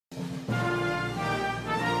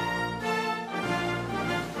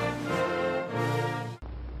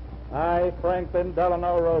I, Franklin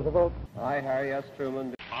Delano Roosevelt. I, Harry S.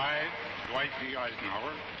 Truman. I, Dwight D.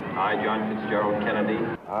 Eisenhower. I, John Fitzgerald Kennedy.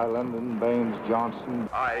 I, Lyndon Baines Johnson.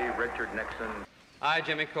 I, Richard Nixon. I,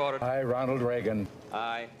 Jimmy Carter. I, Ronald Reagan.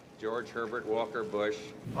 I, George Herbert Walker Bush.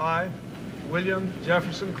 I, William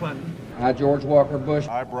Jefferson Clinton. I, George Walker Bush.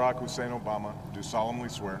 I, Barack Hussein Obama, do solemnly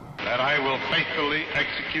swear that I will faithfully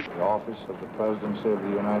execute the office of the Presidency of the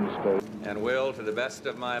United States. And will, to the best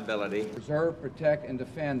of my ability, preserve, protect, and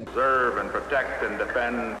defend. Preserve and protect and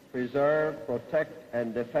defend. Preserve, protect,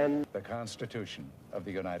 and defend. The Constitution of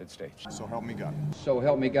the United States. So help me God. So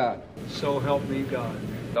help me God. So help me God.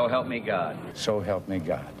 so help me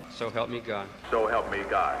God. So help me God. So help me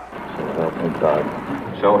God. So help me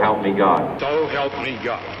God. So help me God. So help me God. So help me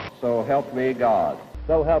God. So help me God.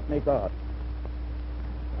 So help me God.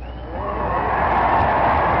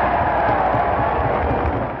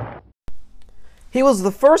 He was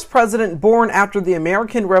the first president born after the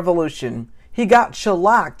American Revolution. He got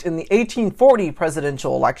shellacked in the 1840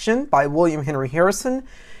 presidential election by William Henry Harrison.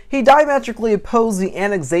 He diametrically opposed the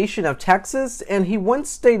annexation of Texas, and he once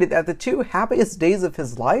stated that the two happiest days of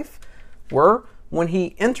his life were when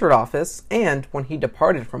he entered office and when he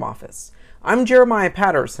departed from office. I'm Jeremiah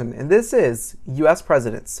Patterson, and this is U.S.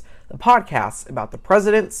 Presidents, the podcast about the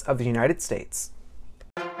presidents of the United States.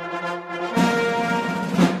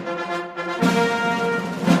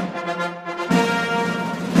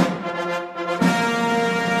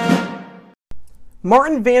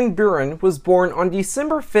 Martin Van Buren was born on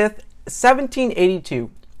December 5th,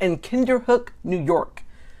 1782, in Kinderhook, New York.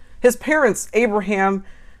 His parents, Abraham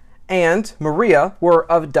and Maria, were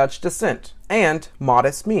of Dutch descent and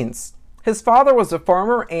modest means. His father was a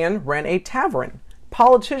farmer and ran a tavern.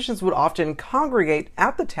 Politicians would often congregate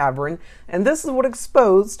at the tavern, and this is what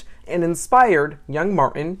exposed and inspired young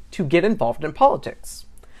Martin to get involved in politics.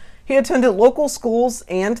 He attended local schools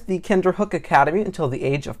and the Kinderhook Academy until the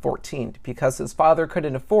age of 14 because his father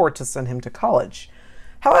couldn't afford to send him to college.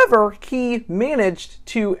 However, he managed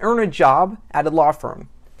to earn a job at a law firm.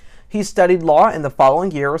 He studied law in the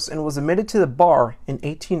following years and was admitted to the bar in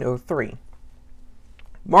 1803.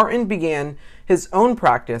 Martin began his own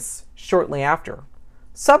practice shortly after.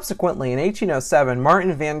 Subsequently, in 1807,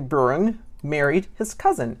 Martin Van Buren married his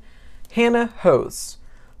cousin, Hannah Hose.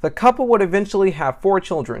 The couple would eventually have 4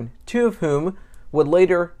 children, 2 of whom would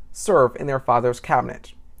later serve in their father's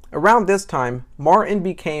cabinet. Around this time, Martin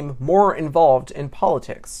became more involved in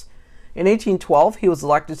politics. In 1812, he was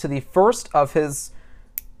elected to the first of his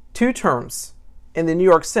 2 terms in the New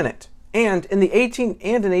York Senate, and in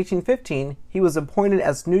 1815, he was appointed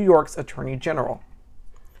as New York's Attorney General.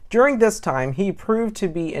 During this time, he proved to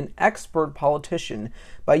be an expert politician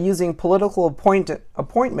by using political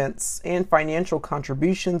appointments and financial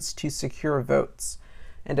contributions to secure votes,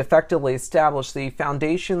 and effectively establish the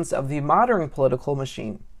foundations of the modern political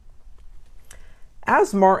machine.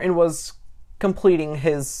 As Martin was completing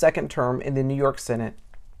his second term in the New York Senate,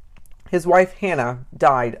 his wife Hannah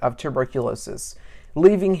died of tuberculosis,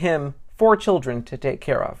 leaving him 4 children to take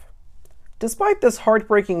care of. Despite this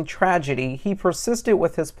heartbreaking tragedy, he persisted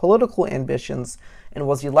with his political ambitions and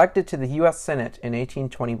was elected to the U.S. Senate in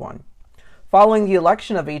 1821. Following the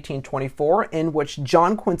election of 1824, in which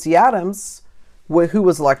John Quincy Adams, who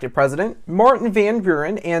was elected president, Martin Van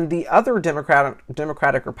Buren and the other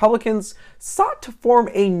Democratic Republicans sought to form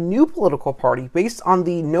a new political party based on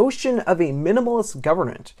the notion of a minimalist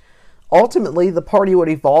government. Ultimately, the party would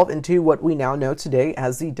evolve into what we now know today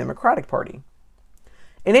as the Democratic Party.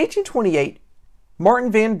 In 1828,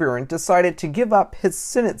 Martin Van Buren decided to give up his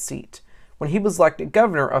Senate seat when he was elected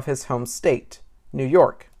governor of his home state, New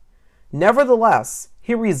York. Nevertheless,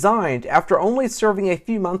 he resigned after only serving a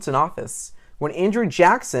few months in office when Andrew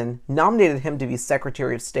Jackson nominated him to be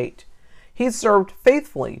Secretary of State. He served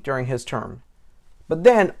faithfully during his term, but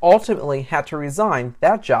then ultimately had to resign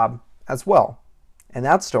that job as well. And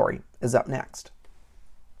that story is up next.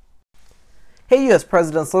 Hey U.S.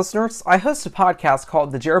 Presidents listeners, I host a podcast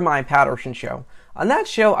called The Jeremiah Patterson Show. On that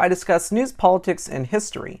show, I discuss news, politics, and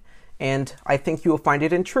history, and I think you will find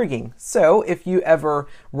it intriguing. So if you ever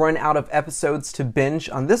run out of episodes to binge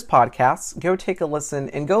on this podcast, go take a listen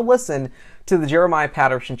and go listen to The Jeremiah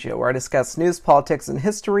Patterson Show, where I discuss news, politics, and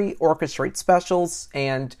history, orchestrate specials,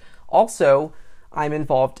 and also I'm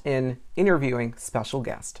involved in interviewing special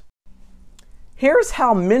guests. Here's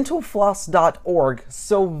how mentalfloss.org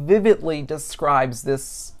so vividly describes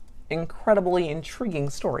this incredibly intriguing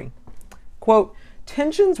story. Quote,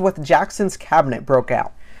 tensions with Jackson's cabinet broke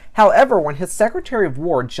out. However, when his Secretary of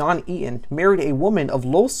War, John Eaton, married a woman of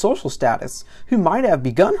low social status who might have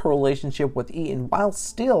begun her relationship with Eaton while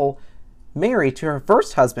still married to her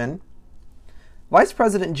first husband, Vice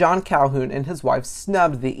President John Calhoun and his wife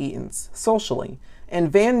snubbed the Eatons socially,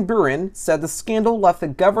 and Van Buren said the scandal left the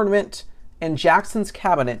government and Jackson's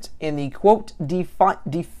cabinet in the, quote,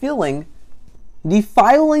 defiling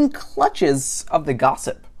clutches of the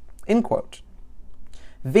gossip, end quote.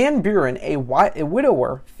 Van Buren, a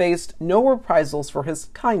widower, faced no reprisals for his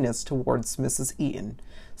kindness towards Mrs. Eaton.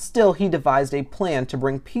 Still, he devised a plan to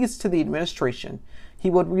bring peace to the administration. He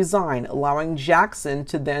would resign, allowing Jackson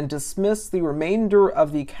to then dismiss the remainder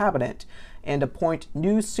of the cabinet and appoint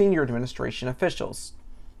new senior administration officials.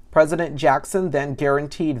 President Jackson then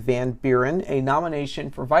guaranteed Van Buren a nomination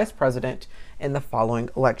for vice president in the following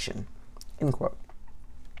election, end quote.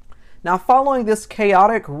 Now, following this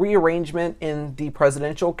chaotic rearrangement in the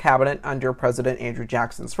presidential cabinet under President Andrew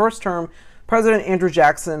Jackson's first term, President Andrew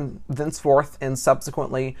Jackson thenceforth and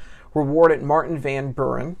subsequently rewarded Martin Van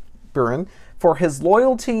Buren for his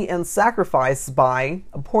loyalty and sacrifice by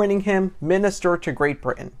appointing him minister to Great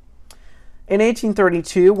Britain. In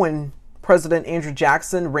 1832, when President Andrew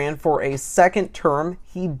Jackson ran for a second term,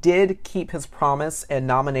 he did keep his promise and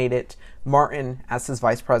nominated Martin as his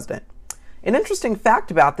vice president. An interesting fact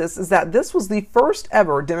about this is that this was the first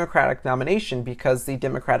ever Democratic nomination, because the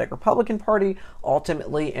Democratic-Republican Party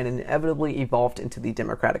ultimately and inevitably evolved into the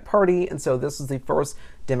Democratic Party, and so this was the first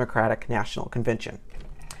Democratic National Convention.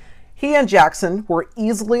 He and Jackson were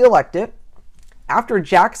easily elected. After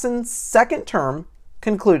Jackson's second term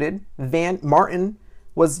concluded, Martin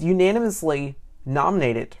was unanimously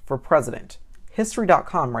nominated for president.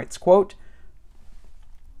 History.com writes, quote,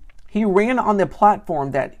 "He ran on the platform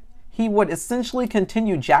that he would essentially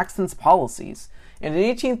continue Jackson's policies, and in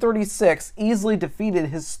 1836 easily defeated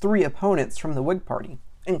his three opponents from the Whig Party,"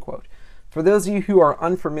 end quote. For those of you who are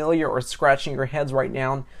unfamiliar or scratching your heads right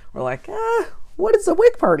now, we're like, what is the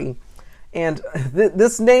Whig Party? And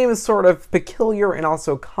this name is sort of peculiar and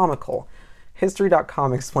also comical.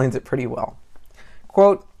 History.com explains it pretty well.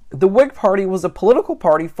 Quote, "The Whig Party was a political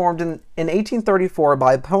party formed in 1834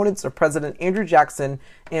 by opponents of President Andrew Jackson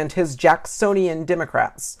and his Jacksonian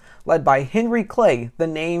Democrats. Led by Henry Clay, the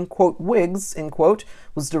name, quote, Whigs, end quote,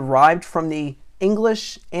 was derived from the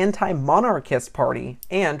English anti-monarchist party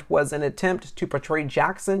and was an attempt to portray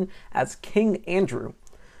Jackson as King Andrew.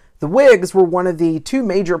 The Whigs were one of the two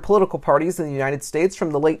major political parties in the United States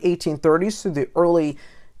from the late 1830s through the early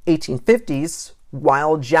 1850s,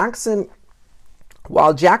 while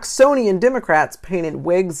Jacksonian Democrats painted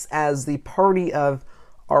Whigs as the party of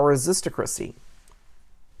aristocracy."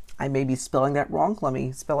 I may be spelling that wrong. Let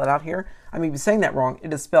me spell it out here. I may be saying that wrong.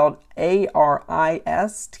 It is spelled Aristocracy.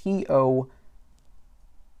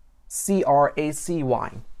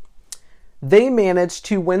 They managed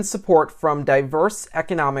to win support from diverse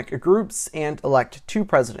economic groups and elect two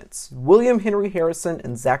presidents, William Henry Harrison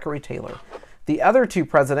and Zachary Taylor. The other two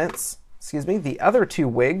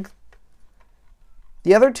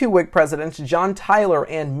Whig presidents, John Tyler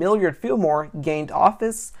and Millard Fillmore, gained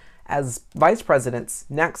office as vice presidents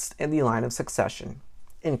next in the line of succession,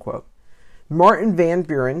 end quote. Martin Van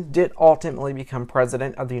Buren did ultimately become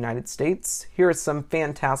president of the United States. Here is some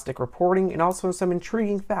fantastic reporting and also some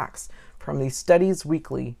intriguing facts from the Studies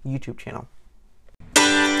Weekly YouTube channel.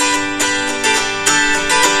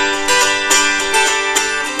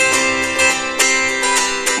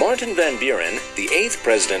 Martin Van Buren, the 8th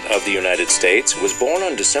President of the United States, was born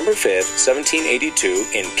on December 5, 1782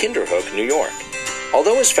 in Kinderhook, New York.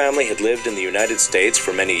 Although his family had lived in the United States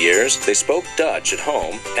for many years, they spoke Dutch at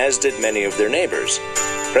home, as did many of their neighbors.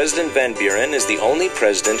 President Van Buren is the only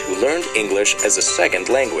president who learned English as a second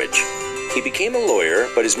language. He became a lawyer,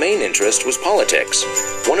 but his main interest was politics.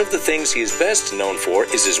 One of the things he is best known for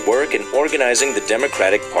is his work in organizing the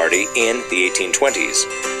Democratic Party in the 1820s.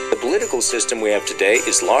 The political system we have today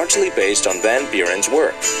is largely based on Van Buren's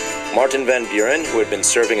work. Martin Van Buren, who had been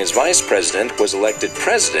serving as vice president, was elected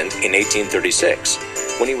president in 1836.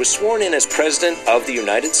 When he was sworn in as President of the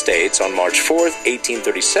United States on March 4,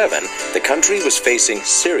 1837, the country was facing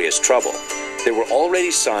serious trouble. There were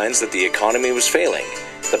already signs that the economy was failing.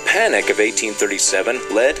 The Panic of 1837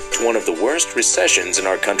 led to one of the worst recessions in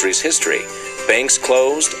our country's history. Banks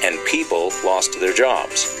closed and people lost their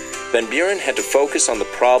jobs. Van Buren had to focus on the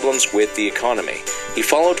problems with the economy. He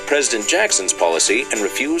followed President Jackson's policy and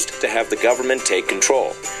refused to have the government take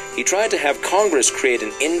control. He tried to have Congress create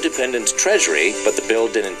an independent treasury, but the bill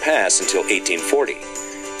didn't pass until 1840.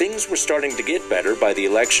 Things were starting to get better by the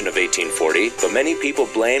election of 1840, but many people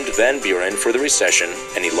blamed Van Buren for the recession,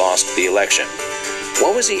 and he lost the election.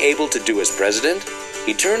 What was he able to do as president?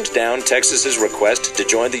 He turned down Texas's request to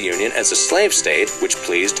join the Union as a slave state, which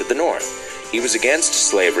pleased the North. He was against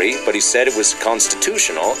slavery, but he said it was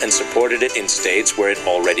constitutional and supported it in states where it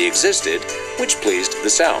already existed, which pleased the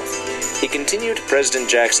South. He continued President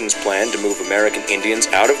Jackson's plan to move American Indians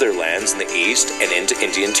out of their lands in the East and into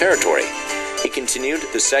Indian Territory. He continued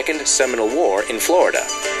the Second Seminole War in Florida.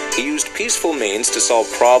 He used peaceful means to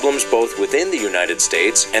solve problems both within the United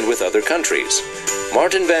States and with other countries.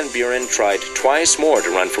 Martin Van Buren tried twice more to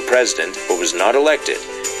run for president, but was not elected.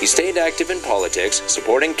 He stayed active in politics,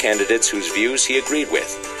 supporting candidates whose views he agreed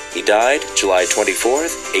with. He died July 24,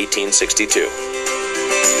 1862.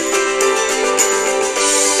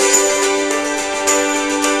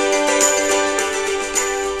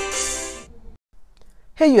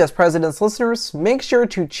 Hey U.S. Presidents listeners, make sure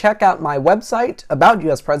to check out my website about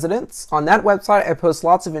U.S. presidents. On that website, I post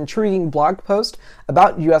lots of intriguing blog posts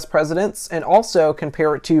about U.S. presidents and also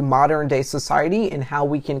compare it to modern day society and how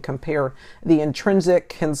we can compare the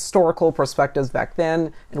intrinsic historical perspectives back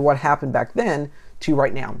then and what happened back then to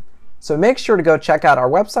right now. So make sure to go check out our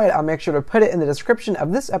website. I'll make sure to put it in the description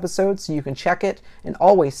of this episode so you can check it and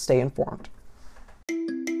always stay informed.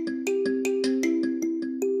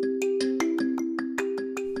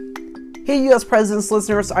 Hey U.S. Presidents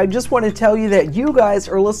listeners, I just want to tell you that you guys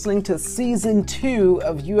are listening to Season 2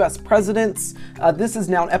 of U.S. Presidents. This is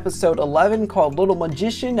now episode 11 called Little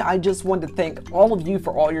Magician. I just want to thank all of you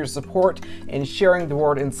for all your support in sharing the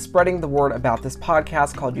word and spreading the word about this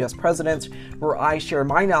podcast called U.S. Presidents, where I share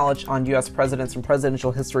my knowledge on U.S. presidents and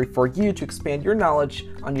presidential history for you to expand your knowledge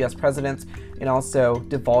on U.S. presidents and also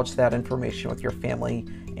divulge that information with your family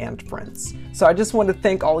and friends. So I just want to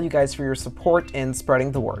thank all you guys for your support in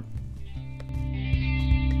spreading the word.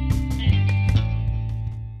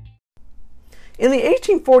 In the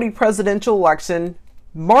 1840 presidential election,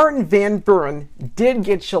 Martin Van Buren did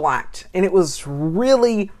get shellacked, and it was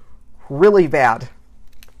really, really bad.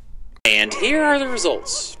 And here are the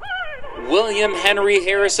results. William Henry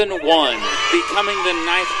Harrison won, becoming the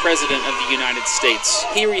 9th President of the United States.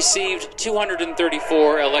 He received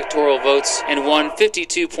 234 electoral votes and won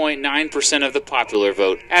 52.9% of the popular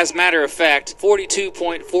vote. As a matter of fact,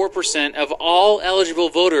 42.4% of all eligible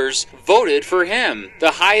voters voted for him,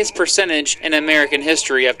 the highest percentage in American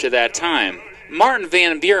history up to that time. Martin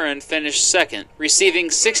Van Buren finished second, receiving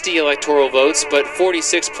 60 electoral votes but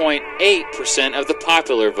 46.8% of the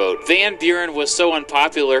popular vote. Van Buren was so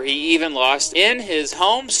unpopular he even lost in his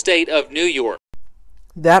home state of New York.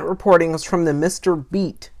 That reporting is from the Mr.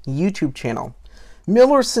 Beat YouTube channel.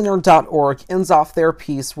 MillerCenter.org ends off their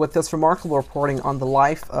piece with this remarkable reporting on the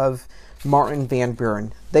life of Martin Van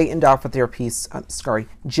Buren. They end off with their piece,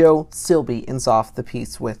 Joe Silby ends off the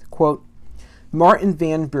piece with, quote, Martin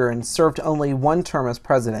Van Buren served only one term as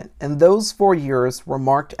president, and those 4 years were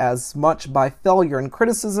marked as much by failure and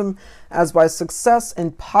criticism as by success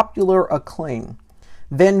and popular acclaim.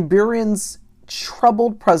 Van Buren's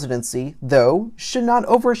troubled presidency, though, should not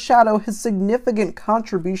overshadow his significant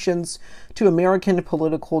contributions to American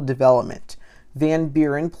political development. Van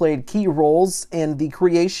Buren played key roles in the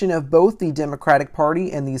creation of both the Democratic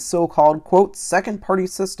Party and the so-called, quote, second party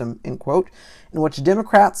system, end quote, in which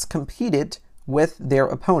Democrats competed with their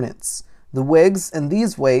opponents, the Whigs. In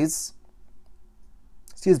these ways,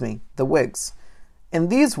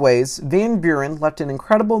 Van Buren left an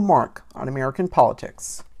incredible mark on American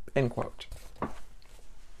politics, end quote.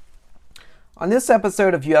 On this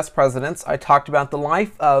episode of U.S. Presidents, I talked about the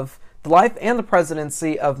life and the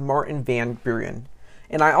presidency of Martin Van Buren.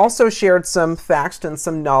 And I also shared some facts and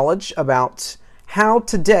some knowledge about how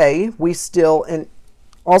today we still, and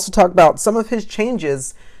also talk about some of his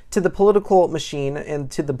changes to the political machine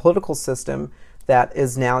and to the political system that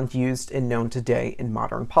is now used and known today in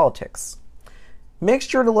modern politics. Make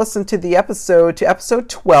sure to listen to episode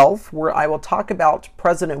 12, where I will talk about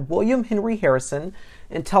President William Henry Harrison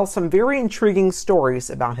and tell some very intriguing stories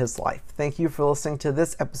about his life. Thank you for listening to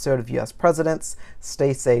this episode of U.S. Presidents.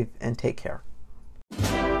 Stay safe and take care.